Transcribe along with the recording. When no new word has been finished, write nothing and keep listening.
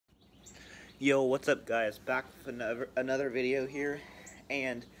Yo, what's up guys? Back with another video here,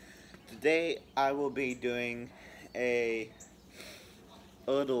 and today I will be doing a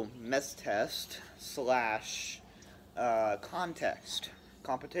little mess test slash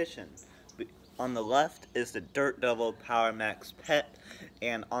competition. On the left is the Dirt Devil PowerMax Pet,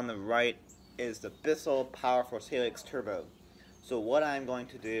 and on the right is the Bissell Powerforce Helix Turbo. So what I'm going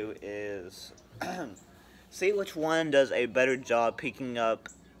to do is see which one does a better job picking up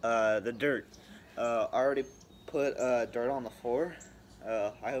the dirt. I already put dirt on the floor.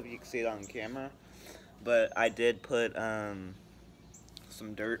 I hope you can see it on camera. But I did put some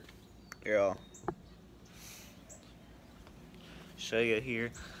dirt. Here, I'll show you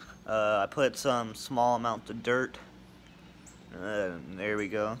here. I put some small amounts of dirt. There we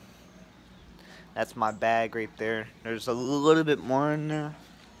go. That's my bag right there. There's a little bit more in there.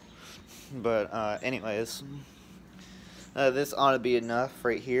 But anyways, this ought to be enough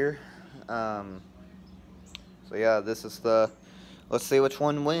right here. So yeah, this is let's see which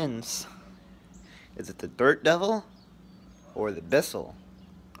one wins. Is it the Dirt Devil or the Bissell?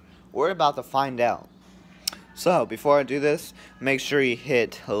 We're about to find out. So before I do this, make sure you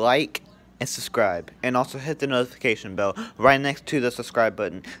hit like and subscribe, and also hit the notification bell right next to the subscribe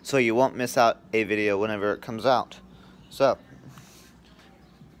button so you won't miss out a video whenever it comes out. So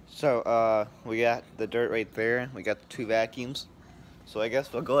we got the dirt right there. We got the two vacuums. So I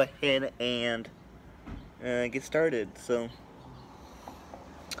guess we'll go ahead and get started. So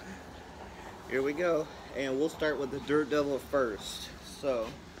here we go, and we'll start with the Dirt Devil first. So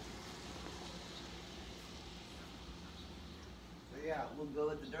yeah, we'll go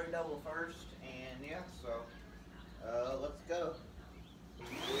with the Dirt Devil first, and yeah, so let's go.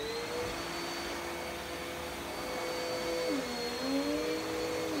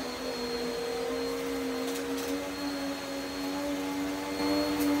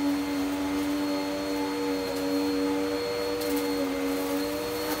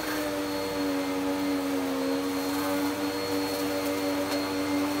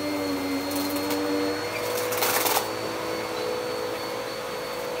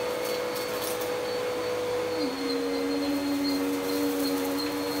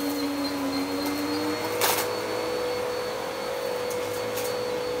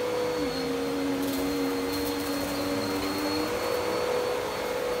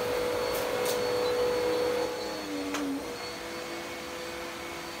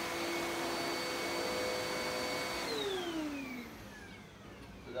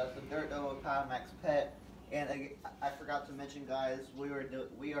 That's the Dirt Devil PowerMax Pet, and I forgot to mention, guys, we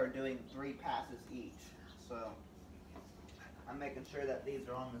are doing 3 passes each. So I'm making sure that these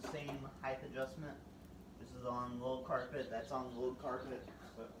are on the same height adjustment. This is on low carpet. That's on low carpet.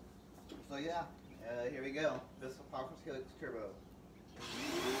 So yeah, here we go. This is the Powerforce Helix Turbo.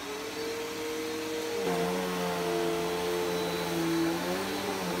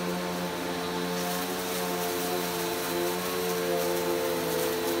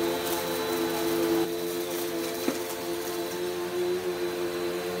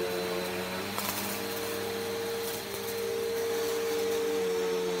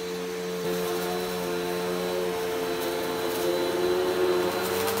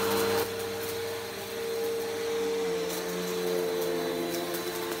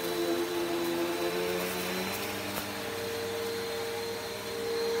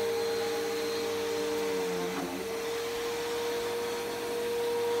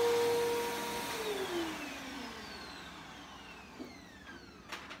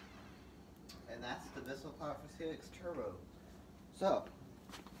 That's the Bissell Powerforce Helix Turbo.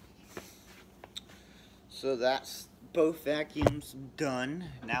 So that's both vacuums done.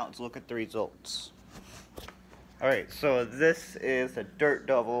 Now let's look at the results. Alright, so this is the Dirt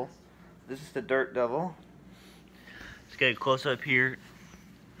Devil. This is the Dirt Devil. Let's get a close up here.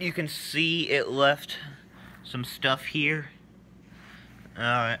 You can see it left some stuff here.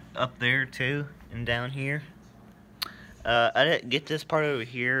 Up there too, and down here. I didn't get this part over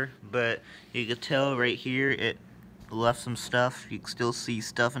here, but you can tell right here it left some stuff. You can still see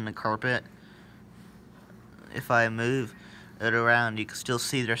stuff in the carpet. If I move it around, you can still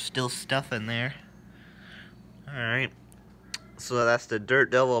see there's still stuff in there. Alright, so that's the Dirt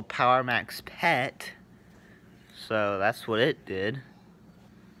Devil PowerMax Pet. So that's what it did.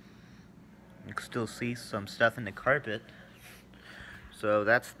 You can still see some stuff in the carpet. So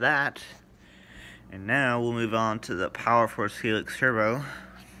that's that. And now we'll move on to the Powerforce Helix Turbo,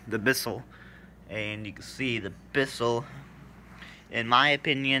 the Bissell. And you can see the Bissell, in my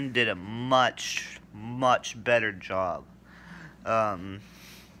opinion, did a much better job.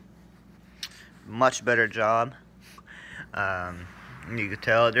 Much better job. You can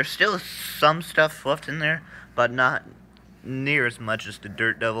tell there's still some stuff left in there, but not near as much as the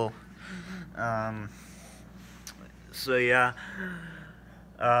Dirt Devil. So yeah,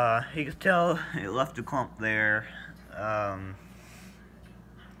 you can tell it left a clump there.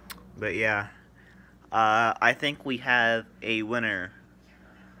 But yeah, I think we have a winner.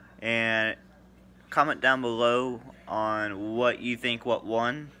 And comment down below on what you think what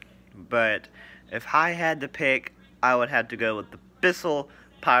won. But if I had to pick, I would have to go with the Bissell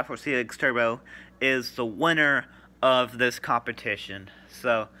Powerforce Helix Turbo is the winner of this competition.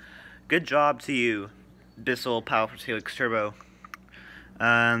 So, good job to you, Bissell Powerforce Helix Turbo.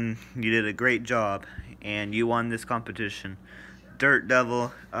 You did a great job, and you won this competition. Dirt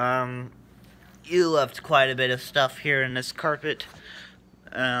Devil, you left quite a bit of stuff here in this carpet.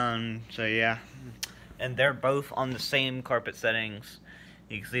 So yeah, and they're both on the same carpet settings.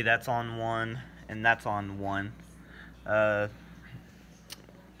 You can see that's on one, and that's on one.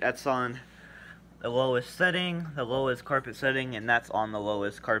 That's on the lowest setting, the lowest carpet setting, and that's on the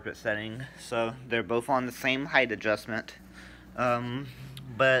lowest carpet setting. So they're both on the same height adjustment.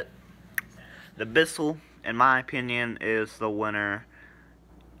 But the Bissell, in my opinion, is the winner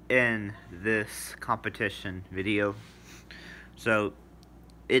in this competition video. So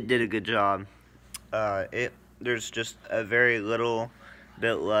it did a good job. There's just a very little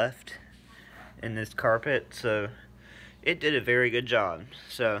bit left in this carpet, so it did a very good job.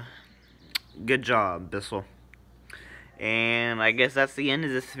 So good job, Bissell. And I guess that's the end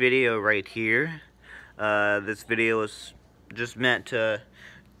of this video right here. This video was just meant to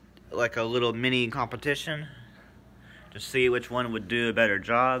like a little mini competition to see which one would do a better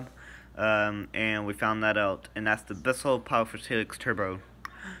job. And we found that out, and that's the Bissell Powerforce Helix Turbo.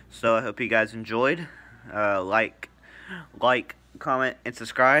 So I hope you guys enjoyed. Like, comment, and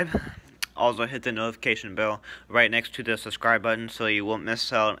subscribe. Also hit the notification bell right next to the subscribe button so you won't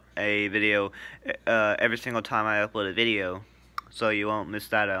miss out a video every single time I upload a video. So you won't miss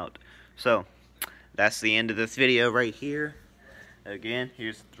that out. So that's the end of this video right here. Again,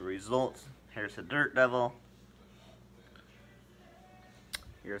 here's the results. Here's the Dirt Devil.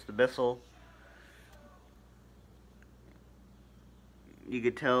 Here's the Bissell. You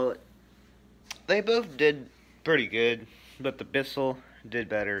could tell they both did pretty good, but the Bissell did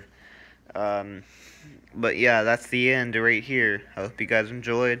better. But yeah, that's the end right here. I hope you guys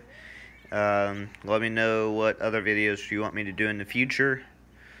enjoyed. Let me know what other videos you want me to do in the future.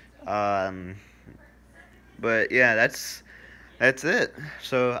 But yeah, that's it.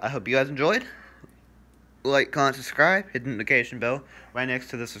 So I hope you guys enjoyed. Like, comment, subscribe, hit the notification bell right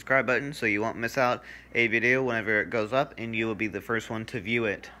next to the subscribe button so you won't miss out a video whenever it goes up, and you will be the first one to view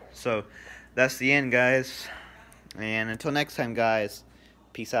it. So that's the end, guys, and until next time, guys,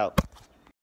 peace out.